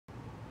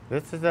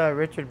This is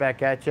Richard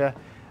back at you.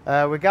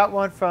 We got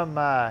one from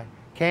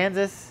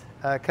Kansas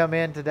come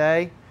in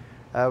today.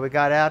 We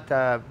got out,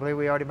 I believe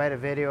we already made a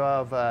video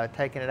of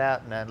taking it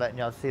out and letting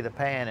y'all see the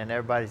pan, and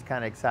everybody's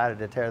kind of excited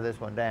to tear this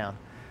one down.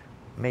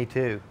 Me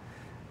too.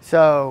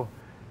 So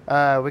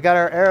we got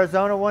our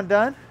Arizona one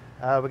done.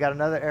 We got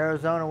another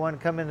Arizona one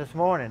coming this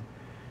morning.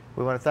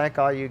 We want to thank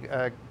all you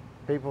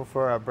people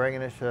for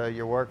bringing us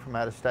your work from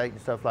out of state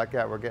and stuff like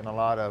that. We're getting a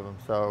lot of them.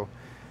 So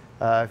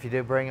if you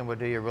do bring them, we'll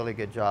do you a really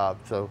good job.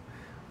 So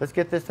let's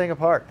get this thing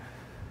apart.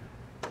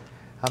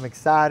 I'm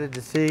excited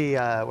to see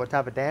what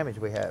type of damage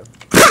we have.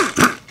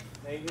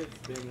 It's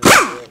been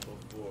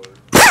before.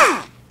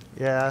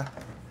 Yeah,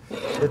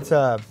 it's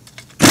a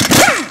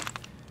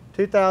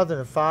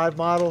 2005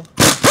 model,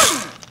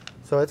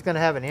 so it's going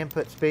to have an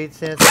input speed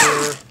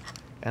sensor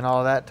and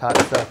all that type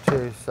of stuff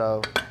too,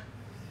 so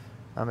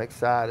I'm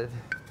excited.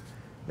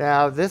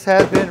 Now, this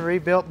has been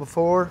rebuilt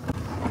before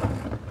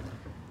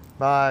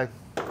by,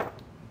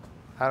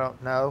 I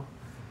don't know,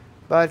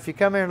 but if you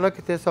come here and look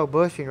at this old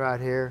bushing right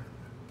here,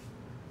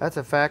 that's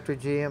a factory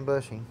GM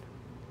bushing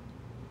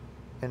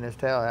in this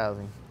tail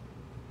housing,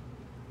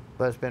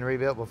 but it's been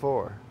rebuilt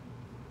before.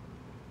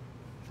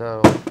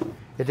 So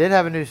it did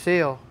have a new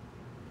seal.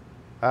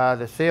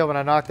 The seal, when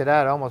I knocked it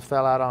out, it almost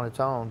fell out on its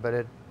own,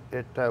 but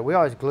we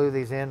always glue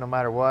these in no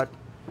matter what.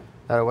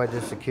 That way it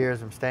just secures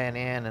them staying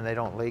in and they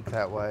don't leak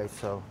that way.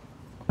 So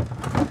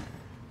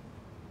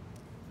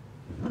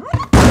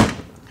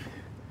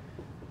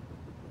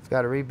it's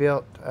got a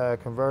rebuilt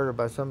converter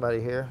by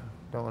somebody here.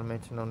 Don't want to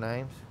mention no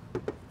names.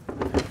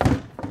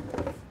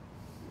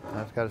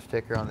 It's got a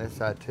sticker on this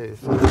side too,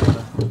 so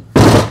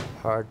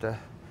it's hard to.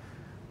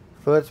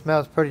 Foot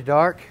smells pretty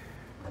dark,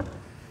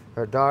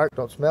 or dark.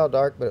 Don't smell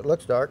dark, but it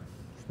looks dark.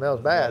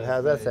 Smells bad.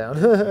 How's that sound?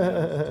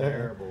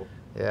 Terrible.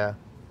 Yeah.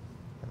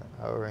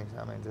 O-rings.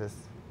 I mean, just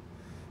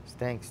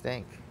stink. This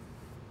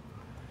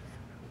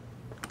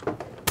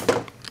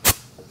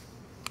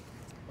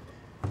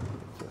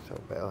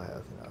whole bell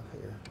housing off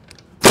here.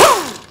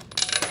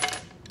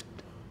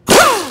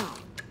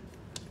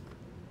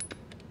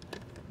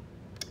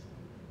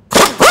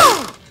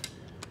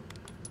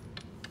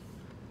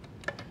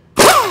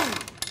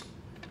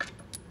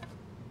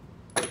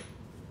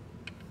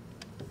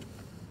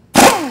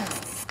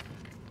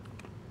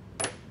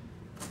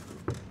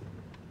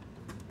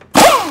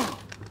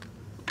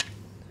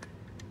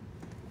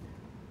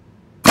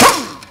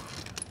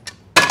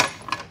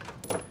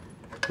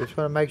 Just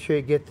want to make sure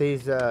you get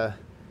these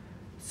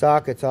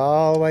sockets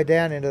all the way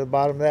down into the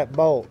bottom of that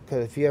bolt,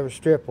 because if you ever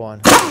strip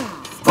one,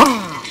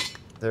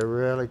 they're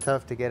really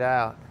tough to get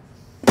out.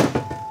 Just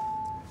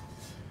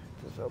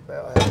so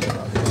bell has it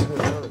off here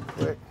really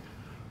quick.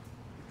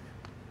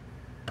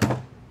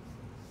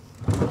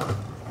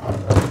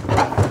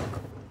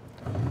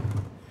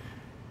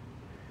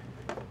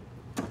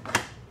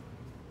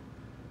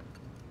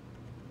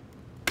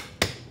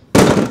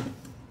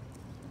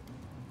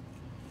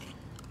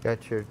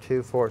 Got your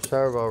 2/4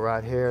 servo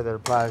right here that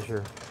applies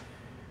your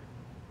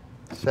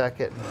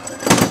second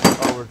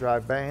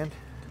overdrive band.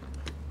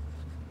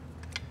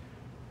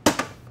 See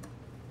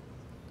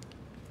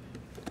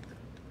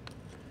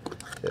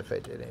if they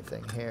did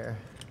anything here.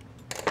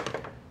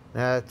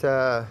 Now it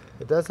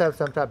does have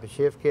some type of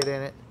shift kit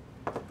in it,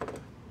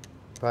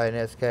 probably an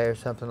SK or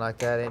something like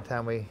that.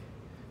 Anytime we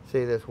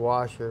see this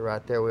washer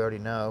right there, we already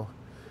know.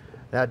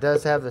 Now it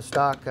does have the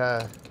stock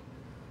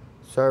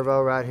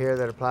servo right here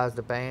that applies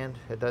the band.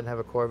 It doesn't have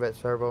a Corvette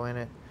servo in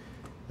it.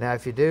 Now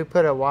if you do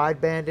put a wide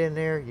band in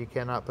there, you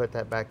cannot put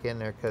that back in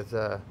there because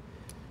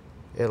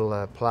it'll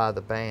apply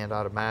the band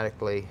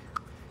automatically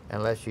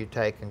unless you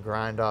take and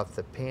grind off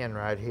the pin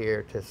right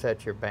here to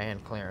set your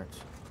band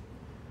clearance.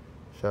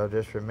 So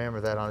just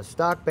remember that on a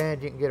stock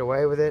band you can get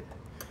away with it,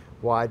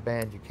 wide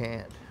band you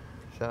can't.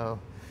 So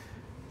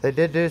they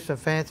did do some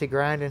fancy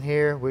grinding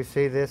here. We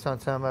see this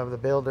on some of the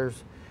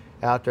builders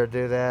out there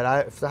do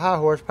that. If the high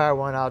horsepower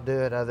one, I'll do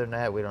it. Other than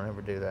that, we don't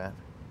ever do that.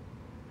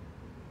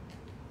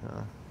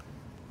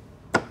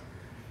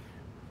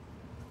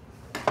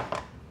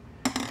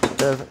 It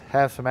does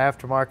have some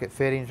aftermarket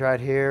fittings right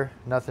here.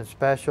 Nothing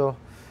special.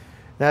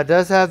 Now it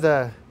does have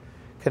the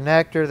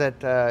connector that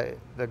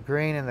the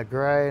green and the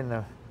gray and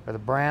or the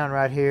brown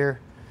right here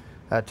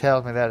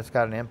tells me that it's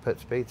got an input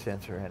speed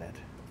sensor in it.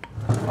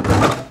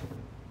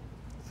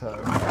 So.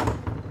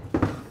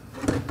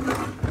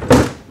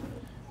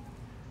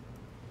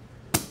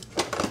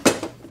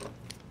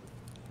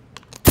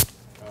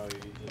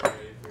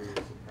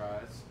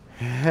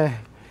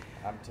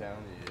 I'm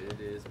telling you, it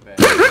is bad.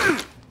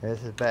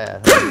 This is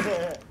bad.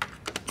 Huh?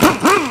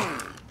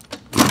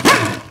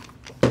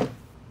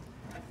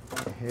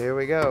 Here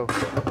we go.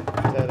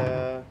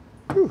 Ta-da.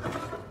 Whew.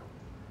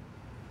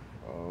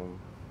 Oh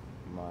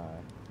my.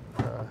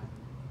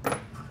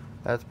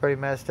 That's pretty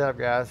messed up,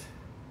 guys.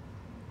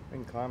 We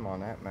can climb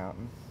on that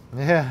mountain.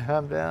 Yeah,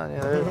 I'm down.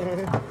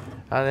 Yeah,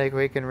 I think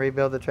we can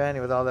rebuild the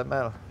tranny with all that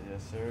metal.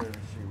 Yes, sir.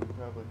 Shoot, we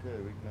probably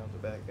could. We can melt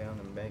it back down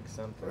and make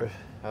something.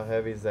 How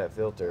heavy is that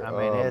filter? I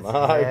mean, it's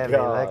my heavy.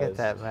 gosh. Look at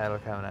that metal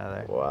coming out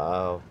of there.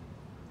 Wow.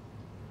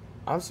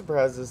 I'm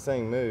surprised this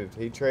thing moved.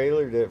 He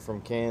trailered it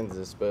from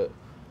Kansas, but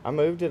I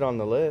moved it on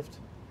the lift.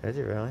 Did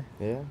you really?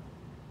 Yeah.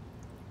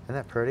 Isn't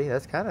that pretty?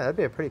 That'd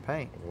be a pretty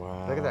paint.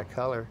 Wow. Look at that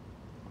color.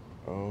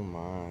 Oh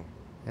my.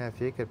 Yeah,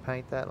 if you could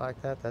paint that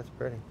like that, that's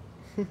pretty.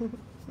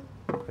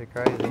 Pretty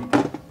crazy.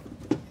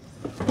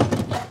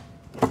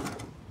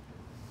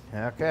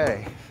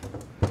 Okay.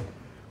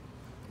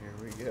 Here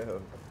we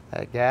go.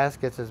 That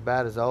gasket's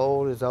about as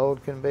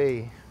old can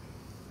be.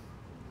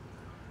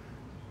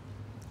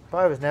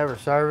 Probably was never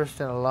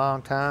serviced in a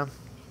long time,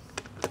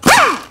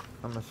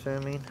 I'm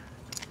assuming.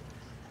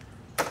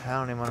 I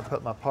don't even want to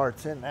put my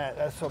parts in that.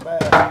 That's so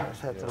bad. I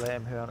just have to lay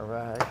them here on a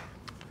rag.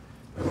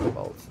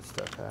 Bolts and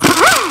stuff out.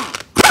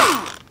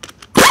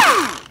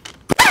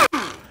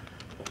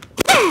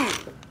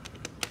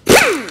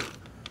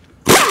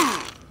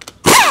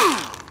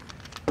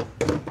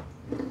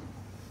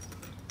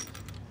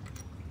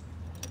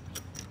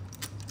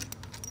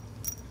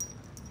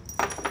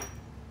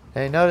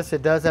 And notice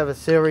it does have a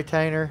seal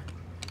retainer.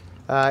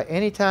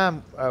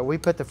 Anytime we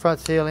put the front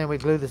seal in, we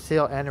glue the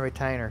seal and the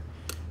retainer.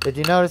 Did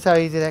you notice how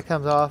easy that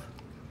comes off?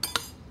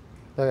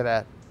 Look at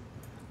that.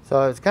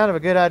 So it's kind of a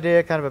good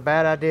idea, kind of a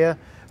bad idea.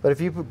 But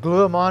if you glue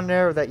them on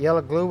there with that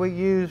yellow glue we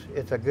use,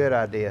 it's a good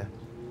idea.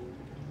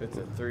 It's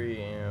a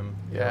 3M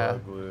Yeah. yellow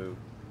glue.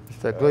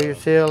 So glue your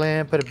seal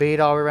in, put a bead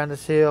all around the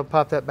seal,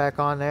 pop that back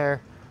on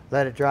there,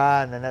 let it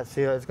dry, and then that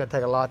seal, it's going to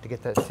take a lot to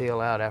get that seal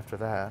out after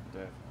that.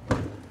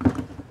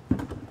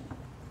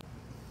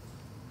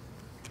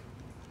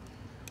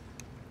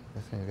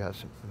 This thing's got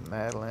some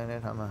metal in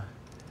it.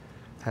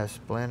 Has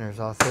splinters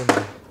all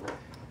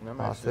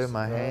through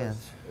my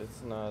hands.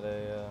 It's not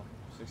a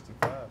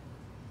 65.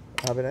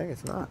 I think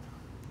it's not.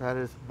 That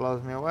just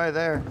blows me away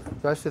there,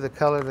 especially the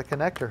color of the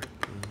connector.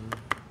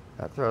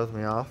 That throws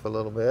me off a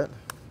little bit.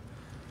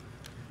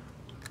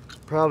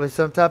 Probably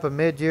some type of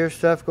mid-year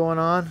stuff going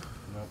on.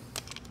 Nope.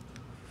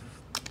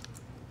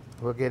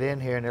 We'll get in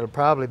here and it'll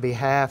probably be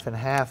half and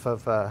half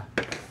of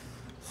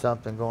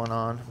something going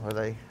on where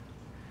they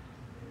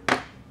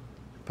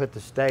put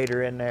the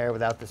stator in there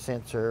without the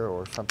sensor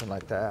or something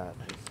like that.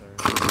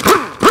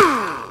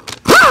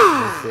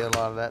 You see a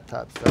lot of that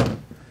type of stuff.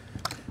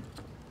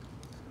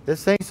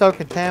 This thing's so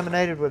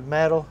contaminated with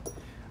metal,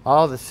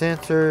 all the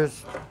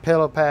sensors,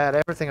 pillow pad,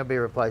 everything will be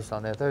replaced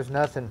on it. There's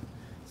nothing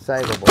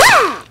savable.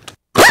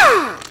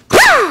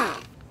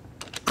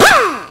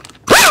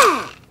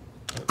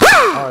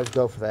 Always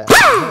go for that.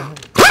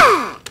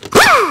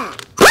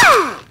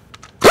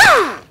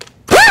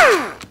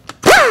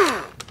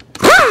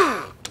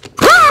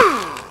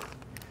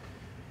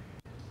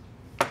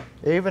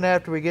 Even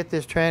after we get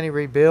this tranny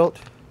rebuilt,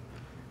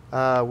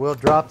 we'll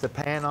drop the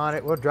pan on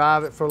it. We'll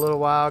drive it for a little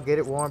while, get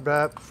it warmed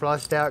up,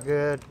 flushed out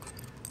good,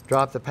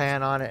 drop the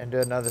pan on it and do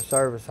another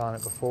service on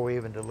it before we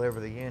even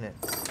deliver the unit.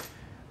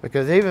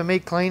 Because even me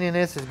cleaning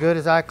this as good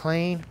as I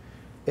clean,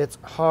 it's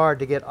hard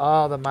to get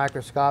all the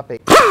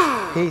microscopic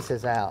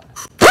pieces out.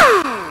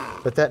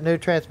 But that new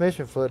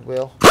transmission fluid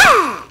will.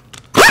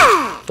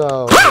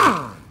 So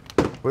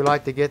we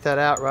like to get that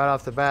out right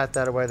off the bat.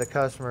 That way the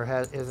customer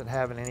isn't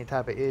having any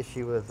type of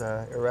issue with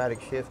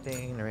erratic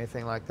shifting or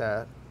anything like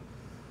that.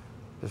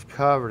 Just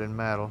covered in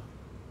metal.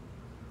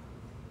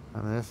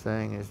 I mean, this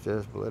thing is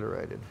just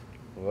obliterated.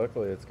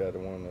 Luckily, it's got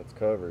one that's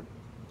covered.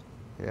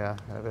 Yeah,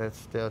 it's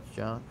still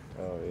junk.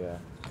 Oh, yeah.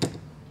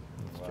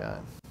 It's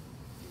junk.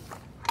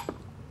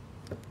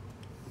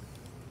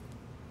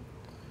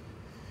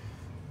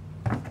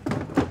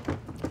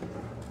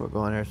 We'll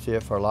go in there and see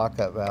if our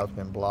lockup valve's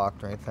been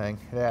blocked or anything.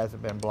 It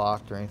hasn't been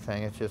blocked or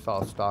anything. It's just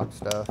all stock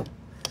stuff.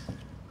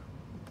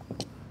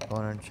 Go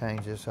in there and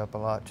change this up a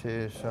lot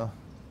too. So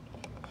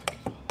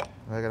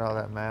look at all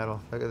that metal.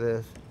 Look at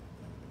this.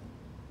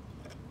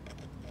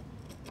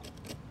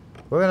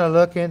 We're going to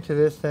look into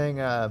this thing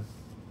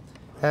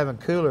having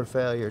cooler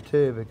failure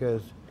too,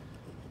 because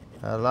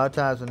a lot of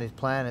times when these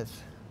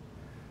planets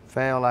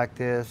fail like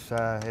this,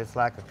 it's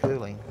lack of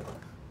cooling.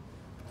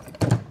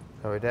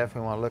 So we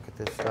definitely want to look at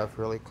this stuff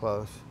really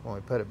close when we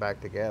put it back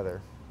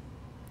together.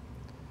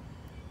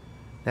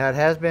 Now it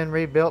has been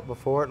rebuilt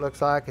before, it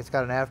looks like. It's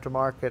got an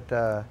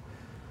aftermarket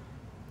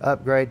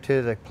upgrade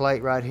to the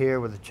plate right here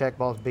where the check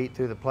balls beat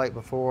through the plate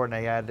before, and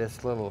they add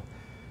this little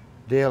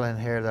deal in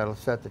here that'll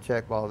set the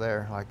check ball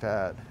there like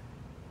that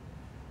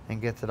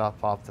and gets it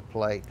off the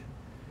plate.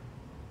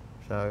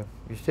 So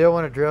you still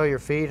want to drill your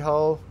feed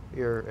hole,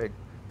 your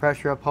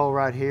pressure up hole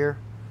right here.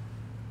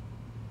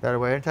 That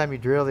way, anytime you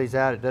drill these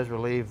out, it does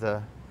relieve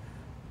the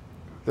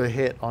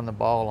hit on the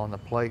ball on the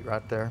plate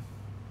right there.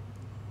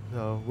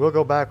 So we'll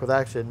go back with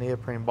actually a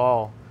neoprene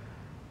ball.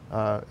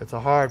 It's a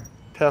hard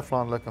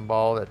Teflon looking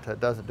ball that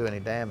doesn't do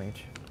any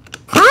damage.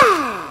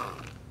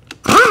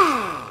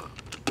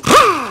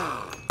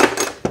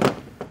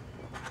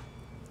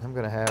 I'm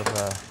going to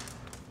have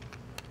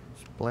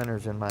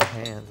splinters in my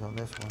hands on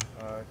this one.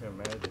 I can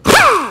imagine.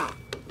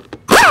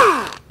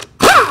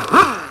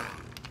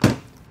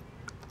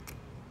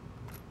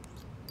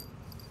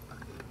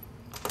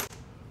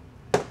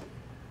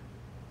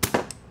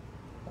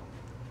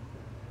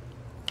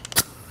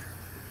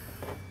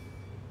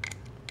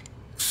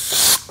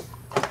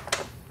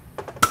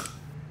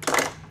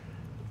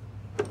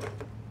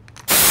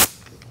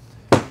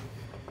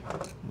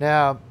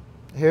 Now,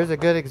 here's a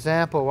good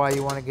example why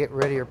you want to get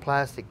rid of your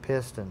plastic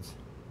pistons.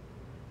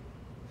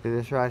 See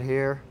this right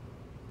here?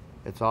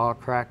 It's all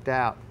cracked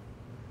out.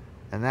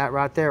 And that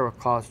right there will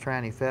cause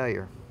tranny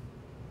failure.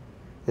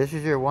 This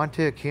is your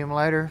 1-2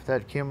 accumulator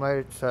that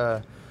accumulates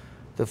the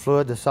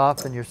fluid to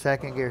soften your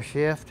second gear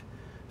shift.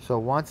 So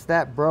once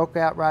that broke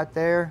out right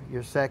there,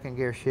 your second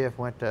gear shift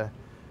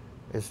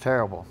is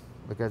terrible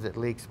because it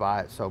leaks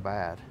by it so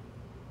bad.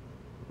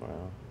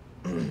 Wow.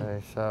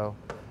 Okay, so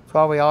that's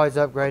why we always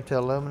upgrade to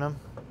aluminum.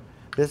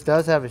 This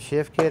does have a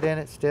shift kit in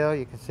it still.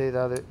 You can see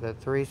the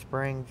 3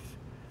 springs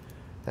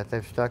that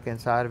they've stuck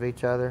inside of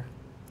each other.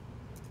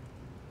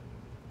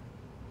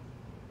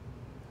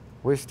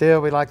 We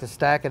like to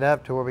stack it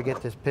up to where we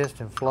get this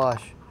piston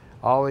flush.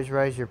 Always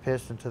raise your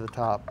piston to the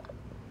top.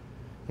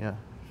 You know,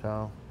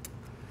 so.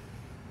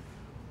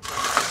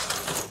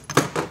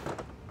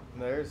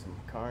 There's some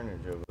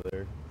carnage over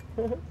there.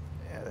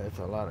 Yeah, there's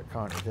a lot of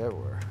carnage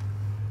everywhere.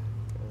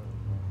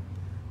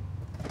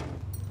 Wow.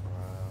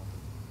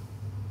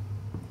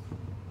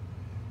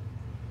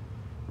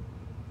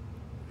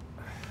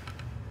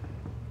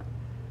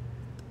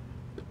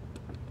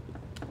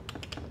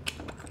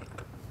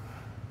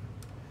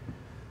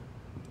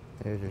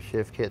 There's your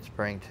shift kit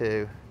spring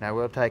too. Now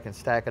we'll take and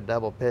stack a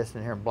double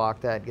piston here and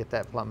block that and get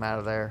that plumb out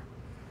of there.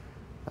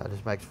 That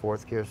just makes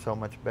 4th gear so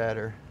much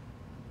better.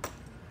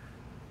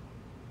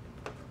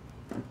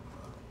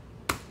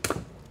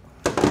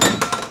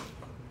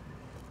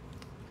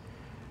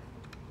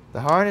 The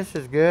harness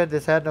is good.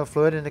 This had no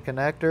fluid in the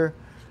connector,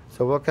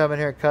 so we'll come in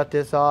here and cut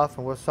this off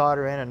and we'll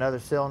solder in another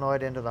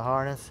solenoid into the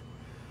harness.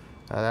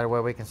 That way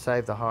we can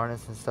save the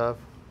harness and stuff.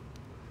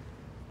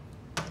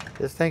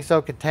 This thing's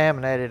so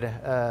contaminated,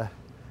 it's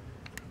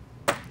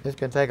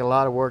going to take a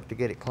lot of work to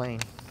get it clean.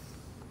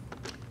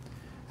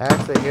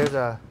 Actually, here's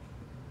a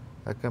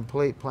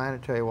complete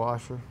planetary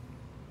washer.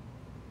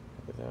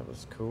 That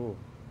was cool.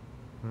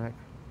 Nick.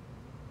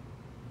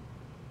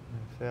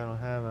 See, I don't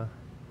have a...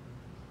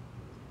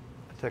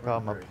 I took all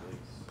my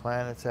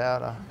planets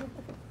out.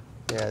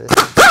 Yeah, this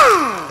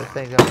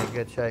thing's gonna be in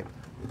good shape.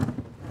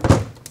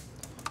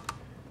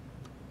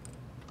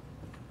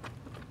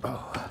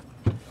 Oh.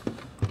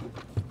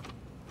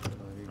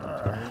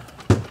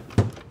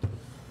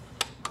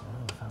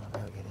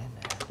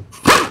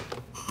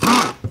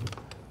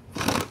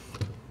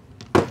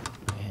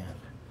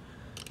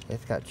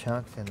 It's got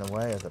chunks in the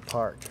way of the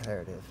part.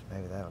 There it is.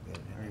 Maybe that'll get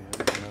it in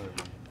there.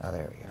 Oh,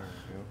 there we go.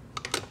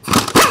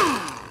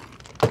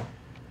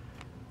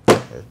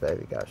 This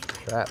baby got some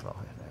shrapnel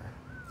in there.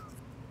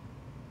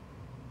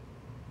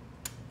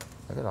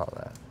 Look at all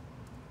that.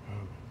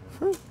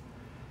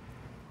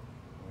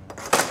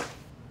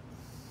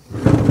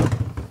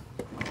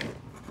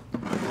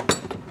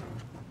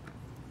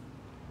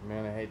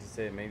 Man, I hate to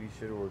say it. Maybe you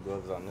should have wore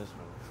gloves on this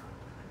one. Because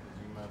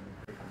you might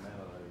be freaking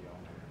metal out of your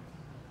own.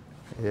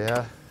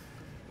 Yeah.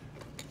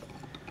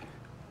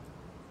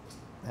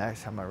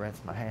 Next time I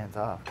rinse my hands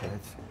off,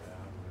 kids.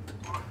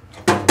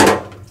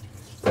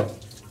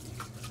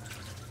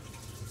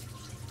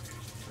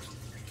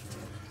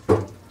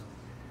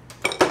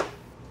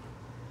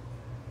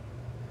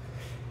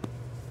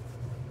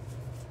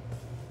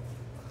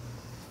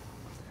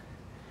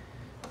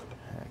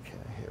 Okay,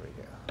 here we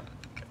go.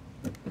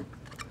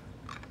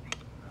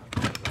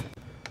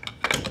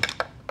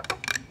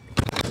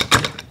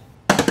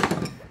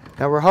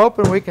 Now we're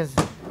hoping we can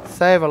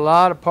save a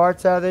lot of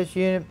parts out of this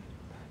unit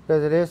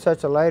because it is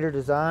such a later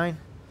design.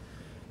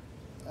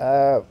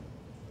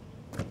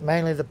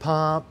 Mainly the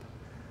pump,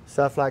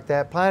 stuff like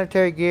that.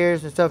 Planetary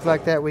gears and stuff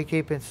like that we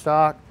keep in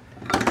stock.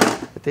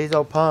 But these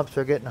old pumps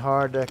are getting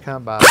hard to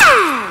come by.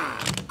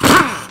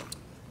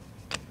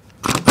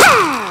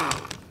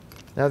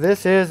 Now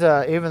this is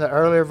even the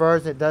earlier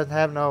version. It doesn't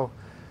have no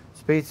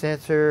speed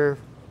sensor,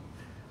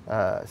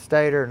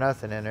 stator,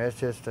 nothing in there. It's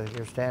just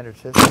your standard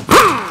system.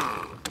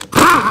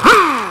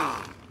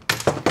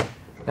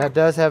 Now it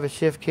does have a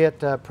shift kit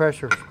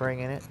pressure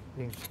spring in it.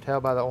 You can tell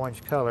by the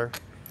orange color.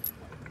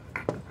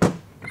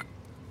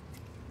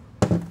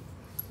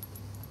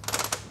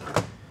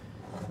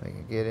 We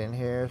can get in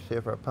here, see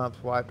if our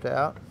pump's wiped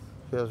out.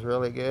 Feels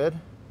really good.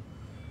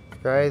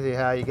 It's crazy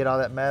how you get all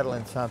that metal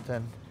in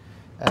something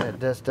and it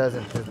just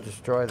doesn't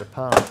destroy the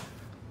pump.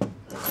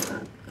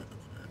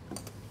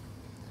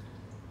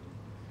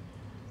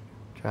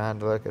 Trying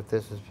to look if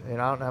this is, I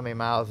don't know how many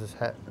miles this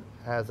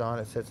has on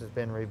it since it's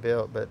been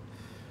rebuilt, but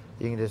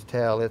you can just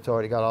tell it's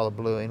already got all the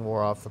bluing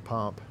wore off the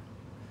pump.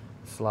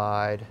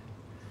 Slide.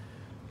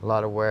 A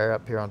lot of wear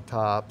up here on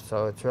top,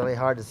 so it's really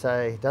hard to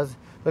say. It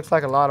looks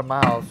like a lot of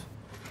miles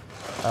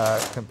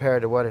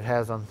compared to what it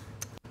has on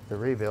the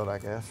rebuild, I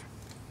guess.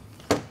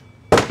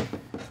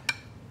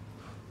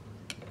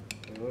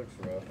 It looks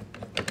rough.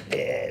 Yeah,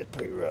 it's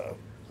pretty rough.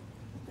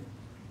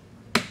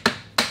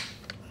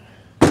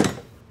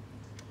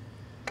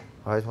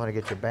 Always want to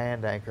get your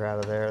band anchor out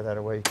of there.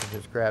 That way you can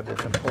just grab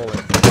this and pull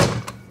it.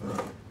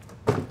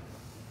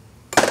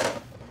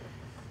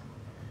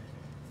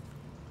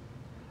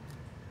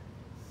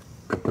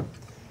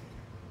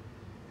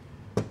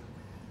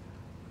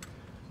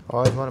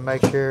 Always want to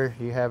make sure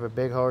you have a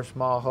big hole or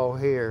small hole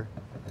here.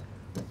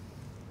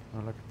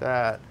 Well, look at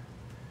that.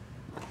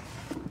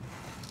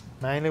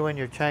 Mainly when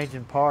you're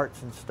changing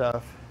parts and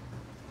stuff,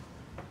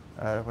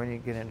 when you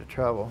get into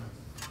trouble.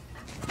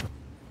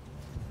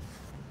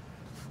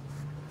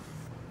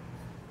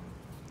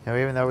 Now,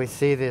 even though we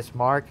see this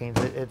markings,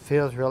 it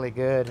feels really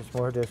good. It's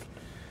more just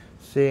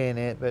seeing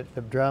it, but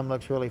the drum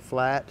looks really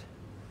flat.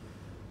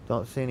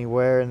 Don't see any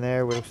wear in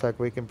there. It looks like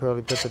we can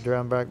probably put the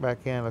drum back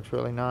in. Looks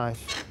really nice.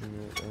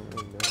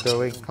 So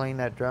we can clean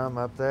that drum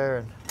up there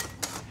and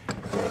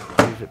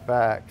use it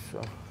back.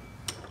 So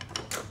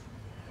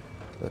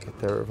look at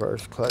the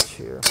reverse clutch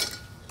here.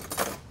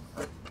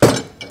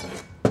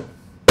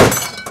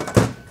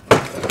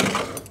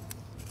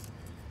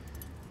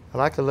 I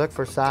like to look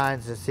for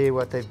signs to see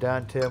what they've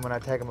done to them when I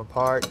take them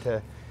apart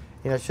to,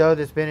 show that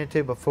it's been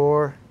into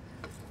before.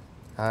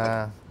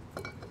 I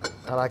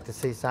like to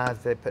see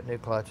signs they put new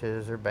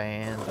clutches or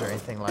bands or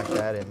anything like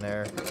that in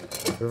there.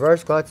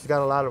 Reverse clutch has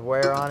got a lot of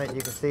wear on it.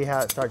 You can see how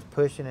it starts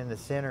pushing in the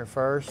center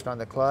first on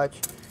the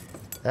clutch.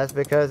 That's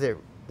because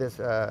this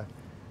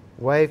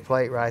wave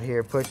plate right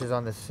here pushes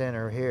on the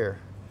center here.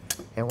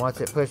 And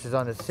once it pushes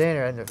on the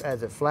center, and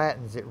as it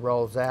flattens, it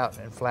rolls out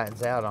and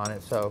flattens out on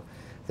it. So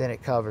then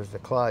it covers the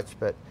clutch.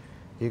 But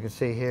you can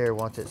see here,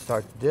 once it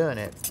starts doing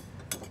it,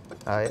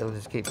 it'll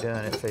just keep doing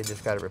it. So you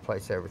just got to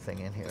replace everything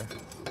in here.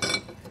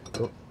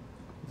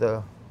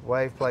 The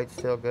wave plate's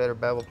still good, or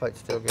bevel plate's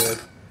still good,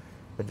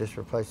 but just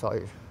replace all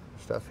your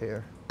stuff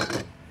here.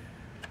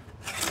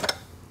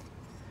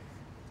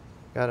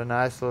 Got a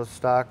nice little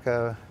stock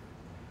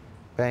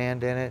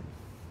band in it.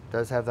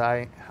 Does have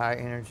the high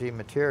energy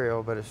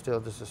material, but it's still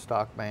just a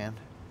stock band.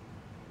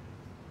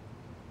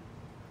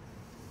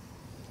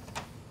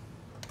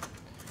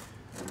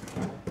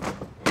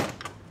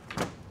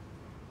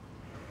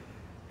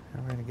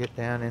 I'm going to get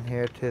down in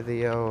here to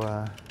the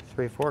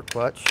 3/4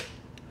 clutch.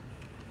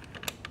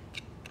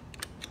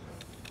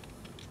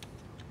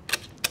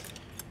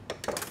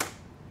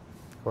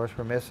 Of course,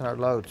 we're missing our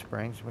load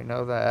springs. We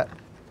know that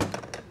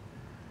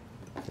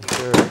for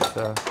sure.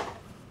 So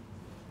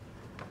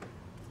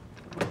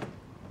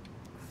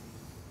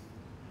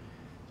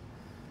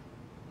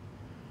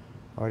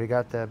already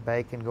got the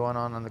bacon going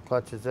on the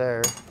clutches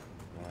there.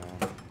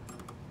 You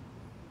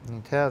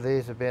can tell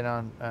these have been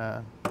on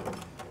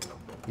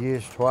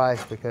used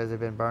twice because they've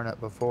been burned up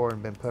before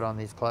and been put on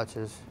these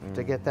clutches.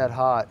 To get that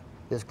hot,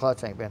 this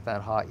clutch ain't been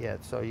that hot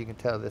yet, so you can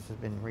tell this has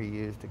been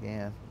reused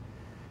again.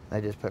 They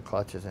just put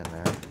clutches in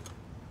there.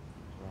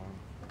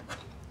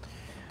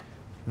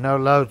 No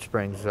load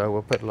springs though.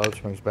 We'll put load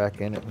springs back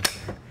in it and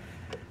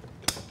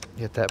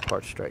get that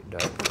part straightened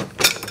up.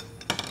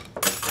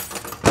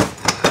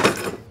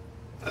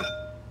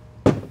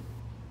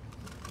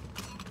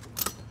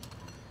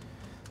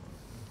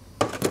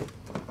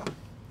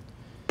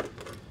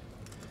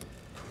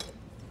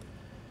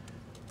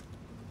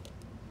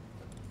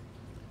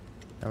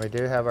 And we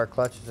do have our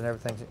clutches and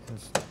everything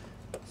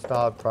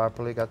installed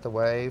properly. Got the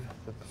wave,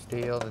 the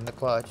steel, and the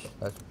clutch.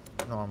 That's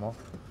normal.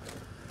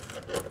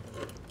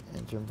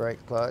 Engine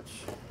brake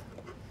clutch.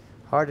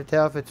 Hard to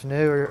tell if it's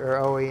new or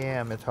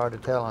OEM. It's hard to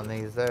tell on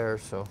these there,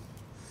 so.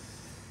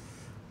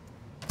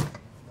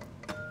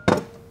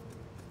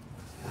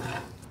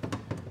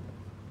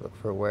 Look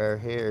for wear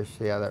here.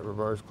 See how that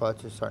reverse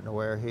clutch is starting to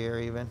wear here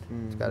even?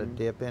 It's got a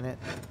dip in it.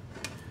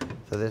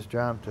 So this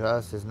drum to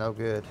us is no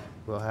good.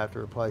 We'll have to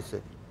replace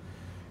it.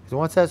 Because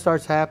once that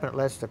starts happening, it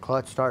lets the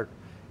clutch start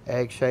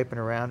egg shaping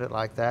around it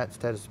like that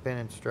instead of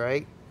spinning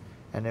straight,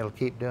 and it'll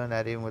keep doing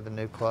that even with the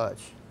new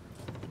clutch.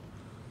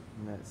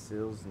 And that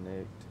seal's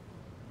nicked.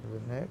 Is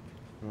it nicked?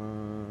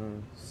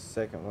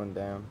 Second one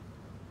down.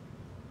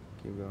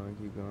 Keep going,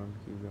 keep going,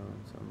 keep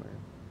going somewhere.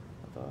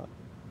 I thought.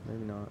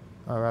 Maybe not.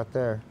 Oh, right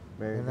there.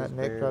 Barely, Isn't that just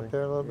nicked barely. right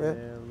there a little bit?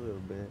 Yeah, a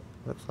little bit.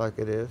 Looks like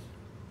it is.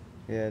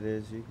 Yeah, it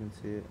is. You can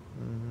see it.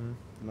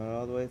 Not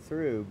all the way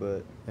through,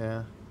 but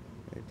Yeah.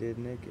 it did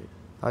nick it.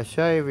 I'll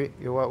show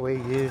you what we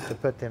use to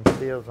put them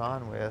seals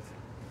on with.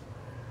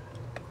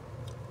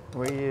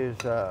 We use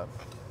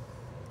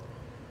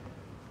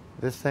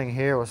this thing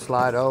here. We'll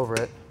slide over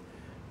it.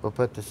 We'll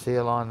put the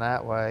seal on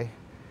that way,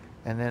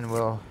 and then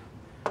we'll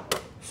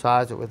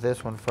size it with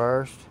this one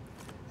first,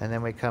 and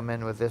then we come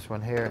in with this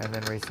one here and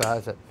then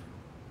resize it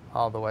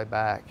all the way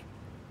back.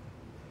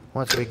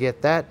 Once we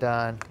get that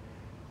done,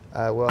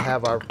 we'll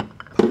have our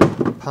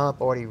pump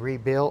already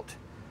rebuilt.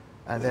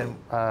 And then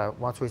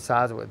once we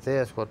size it with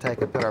this, we'll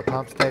take and put our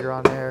pump stator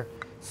on there,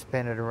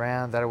 spin it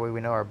around. That way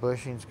we know our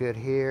bushing's good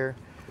here.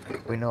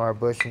 We know our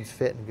bushing's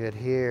fitting good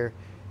here.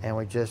 And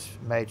we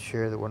just made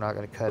sure that we're not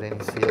going to cut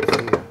any seals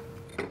here.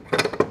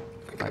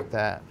 Like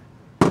that.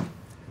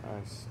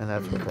 Nice. And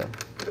that's what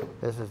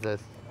this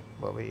is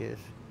what we use.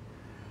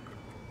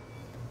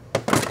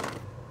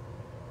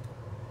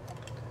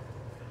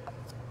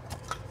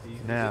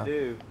 Easy Now, to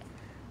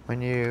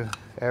do.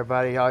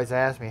 Everybody always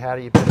asks me, how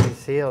do you put these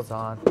seals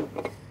on?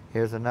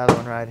 Here's another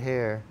one right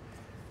here.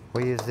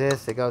 We use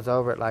this, it goes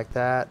over it like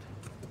that.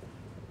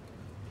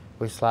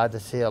 We slide the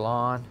seal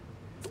on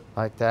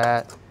like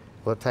that.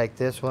 We'll take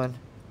this one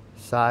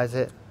size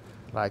it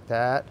like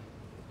that.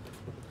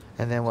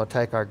 And then we'll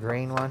take our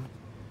green one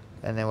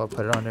and then we'll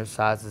put it on there,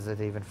 sizes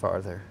it even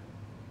farther.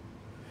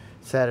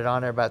 Set it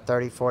on there about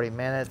 30-40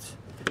 minutes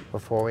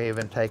before we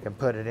even take and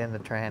put it in the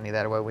tranny.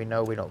 That way we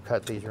know we don't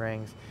cut these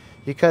rings.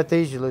 You cut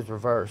these, you lose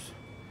reverse.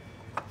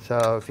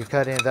 So if you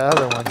cut any of the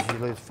other ones, you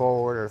lose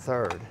forward or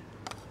third.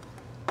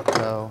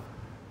 So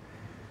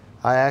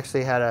I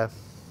actually had a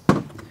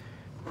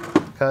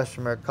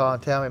customer call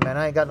and tell me, man,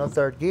 I ain't got no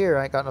third gear.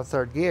 I ain't got no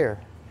third gear.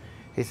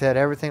 He said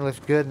everything looks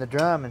good in the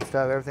drum and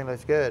stuff. Everything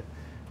looks good.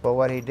 But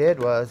what he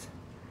did was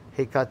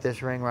he cut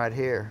this ring right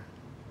here.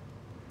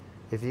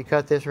 If you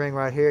cut this ring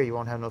right here, you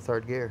won't have no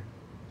third gear.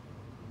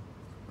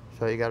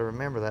 So you got to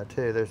remember that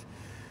too. There's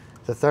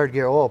the third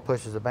gear oil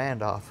pushes the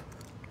band off.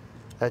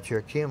 That's your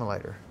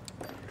accumulator.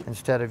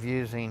 Instead of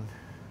using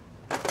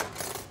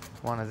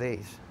one of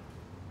these.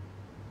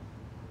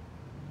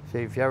 See,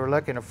 if you ever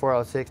look in a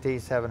 406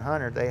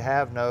 D700, they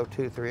have no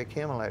 2-3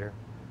 accumulator.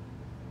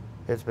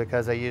 It's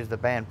because they use the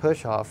band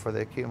push off for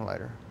the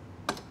accumulator.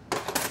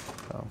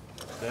 So,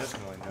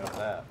 Definitely know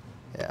that.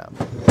 yeah.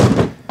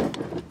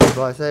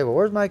 So I say, well,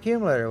 where's my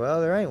accumulator?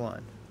 Well, there ain't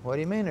one. What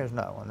do you mean there's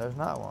not one? There's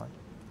not one.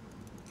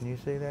 Can you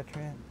see that,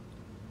 Trent?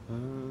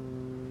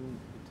 To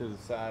the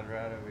side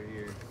right over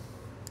here.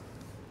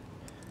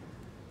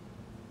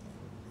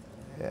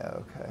 Yeah,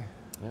 okay.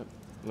 Yep.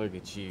 Look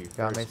at you.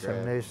 Got me first some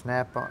grab. new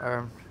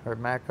Snap-on, or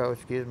Macro,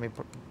 excuse me,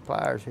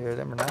 pliers here.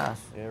 Them are nice.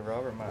 Yeah,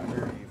 Robert might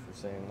hurt you for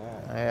saying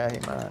that. Yeah, he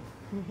might.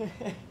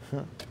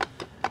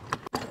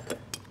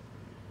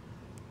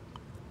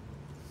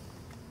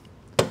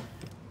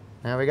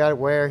 Now we got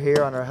wear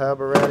here on our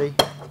hub already.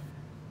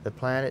 The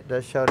Planet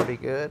does show to be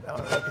good. Oh,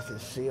 look at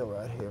this seal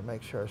right here.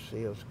 Make sure our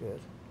seal's good.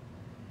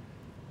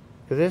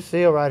 Because this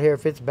seal right here,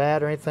 if it's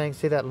bad or anything,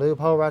 see that lube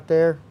hole right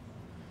there?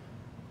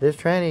 This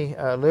tranny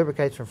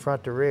lubricates from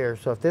front to rear.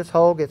 So if this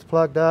hole gets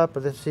plugged up or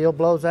this seal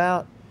blows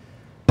out,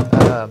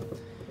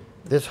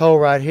 this hole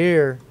right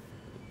here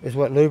is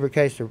what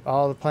lubricates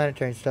all the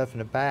planetary stuff in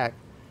the back.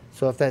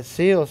 So if that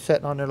seal is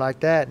sitting on there like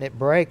that and it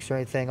breaks or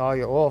anything, all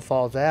your oil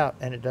falls out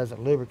and it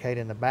doesn't lubricate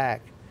in the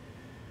back.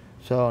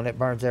 So, and it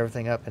burns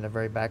everything up in the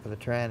very back of the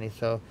tranny.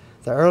 So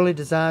the early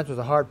designs was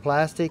a hard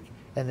plastic,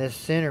 and this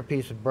center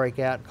piece would break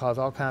out and cause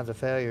all kinds of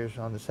failures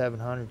on the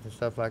 700s and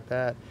stuff like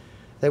that.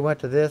 They went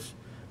to this,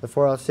 the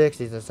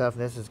 4L60s and stuff,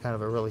 and this is kind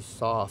of a really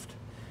soft.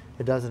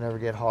 It doesn't ever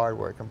get hard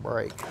where it can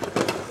break.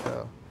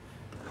 So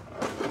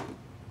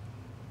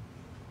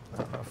I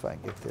don't know if I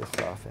can get this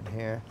off in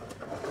here.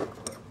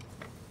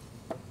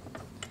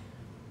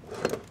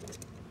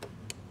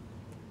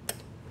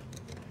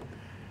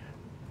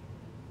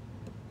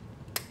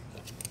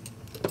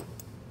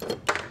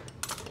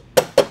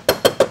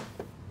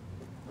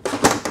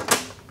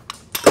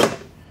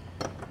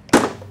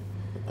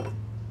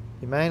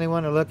 You mainly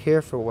want to look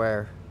here for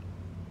wear.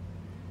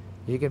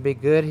 You can be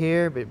good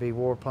here, but be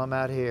wore plumb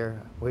out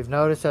here. We've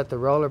noticed that the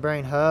roller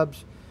bearing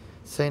hubs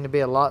seem to be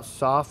a lot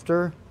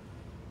softer,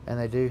 and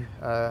they do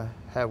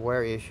have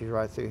wear issues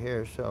right through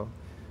here. So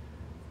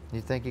you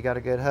think you got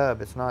a good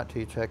hub, it's not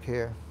till you check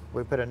here.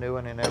 We put a new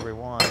one in every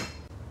one.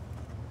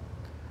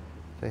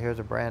 So here's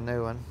a brand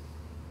new one.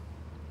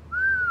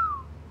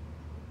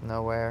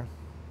 No wear.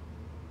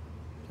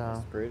 So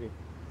That's pretty.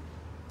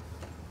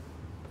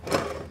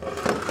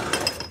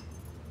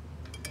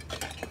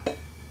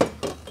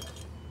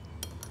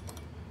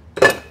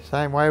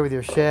 same way with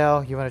your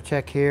shell. You want to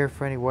check here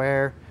for any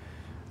wear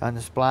on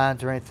the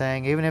splines or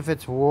anything. Even if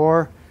it's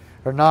wore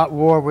or not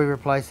wore, we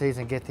replace these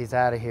and get these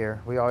out of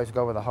here. We always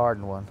go with a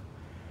hardened one.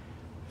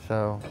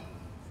 So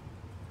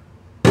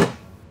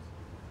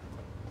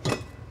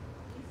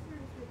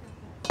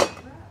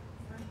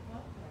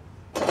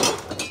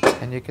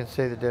and you can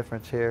see the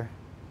difference here,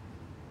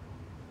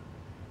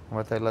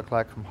 what they look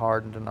like from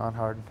hardened to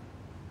non-hardened.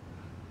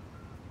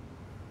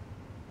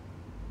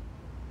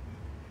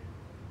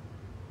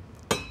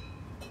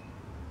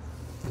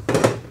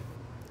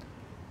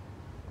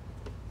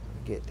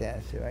 Get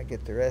down so I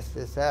get the rest of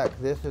this out,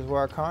 'cause this is where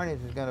our carnage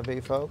is going to be,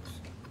 folks.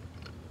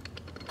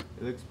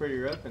 It looks pretty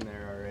rough in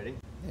there already.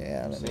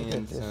 Yeah, let me Seeing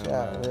get this some,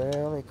 out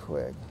really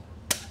quick.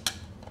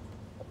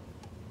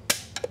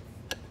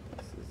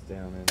 This is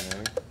down in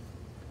there.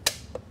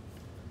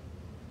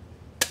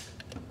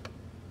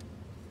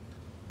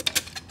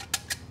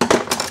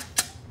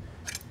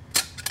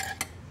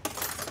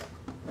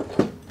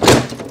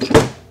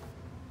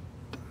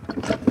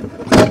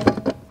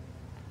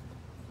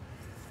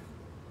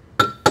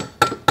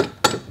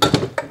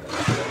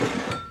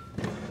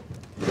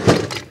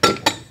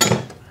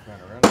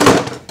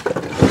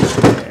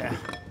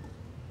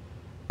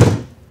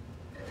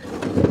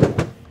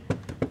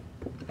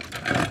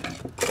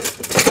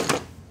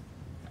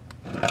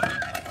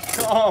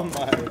 Oh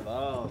my,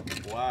 oh,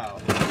 wow.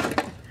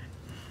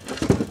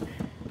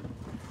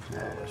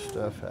 Get all this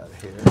stuff out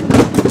of here.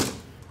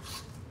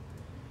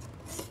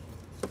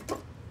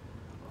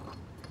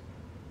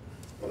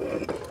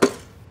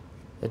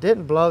 It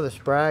didn't blow the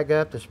sprag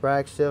up. The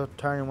sprag's still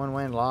turning one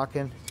way and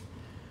locking,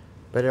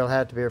 but it'll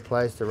have to be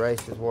replaced. The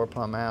race is wore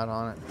plumb out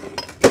on it.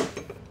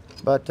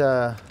 But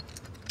oh,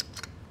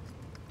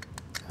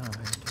 man,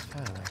 just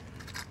out of there.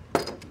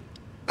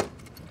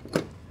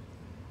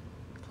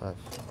 Clutch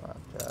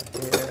locked out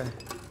here.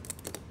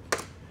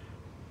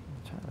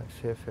 I'm trying to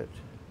see if it.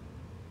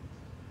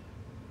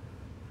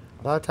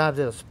 A lot of times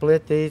it'll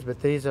split these,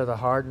 but these are the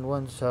hardened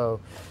ones,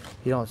 so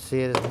you don't see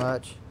it as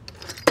much.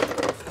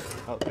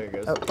 Oh, there it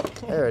goes. Oh,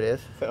 there it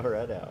is. Fell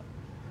right out.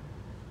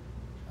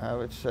 I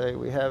would say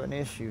we have an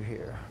issue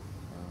here.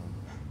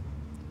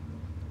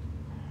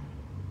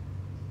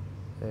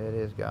 It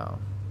is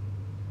gone.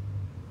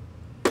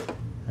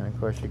 And of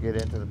course you get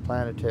into the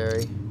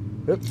planetary.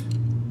 Oops.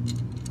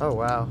 Oh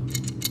wow.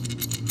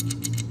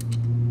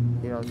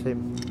 You don't see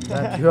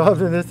not too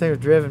often this thing was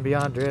driven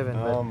beyond driven.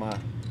 Oh my.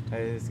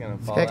 It's gonna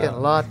fall It's taking out.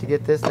 a lot to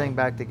get this thing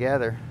back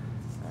together.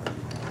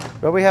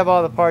 But we have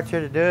all the parts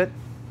here to do it.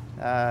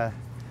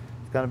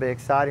 It's going to be an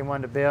exciting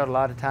one to build. A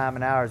lot of time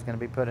and hours is going to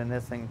be put in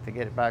this thing to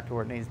get it back to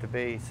where it needs to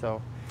be.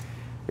 So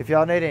if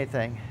y'all need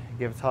anything,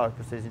 give us a holler at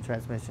Precision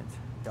Transmissions.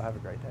 Y'all have a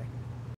great day.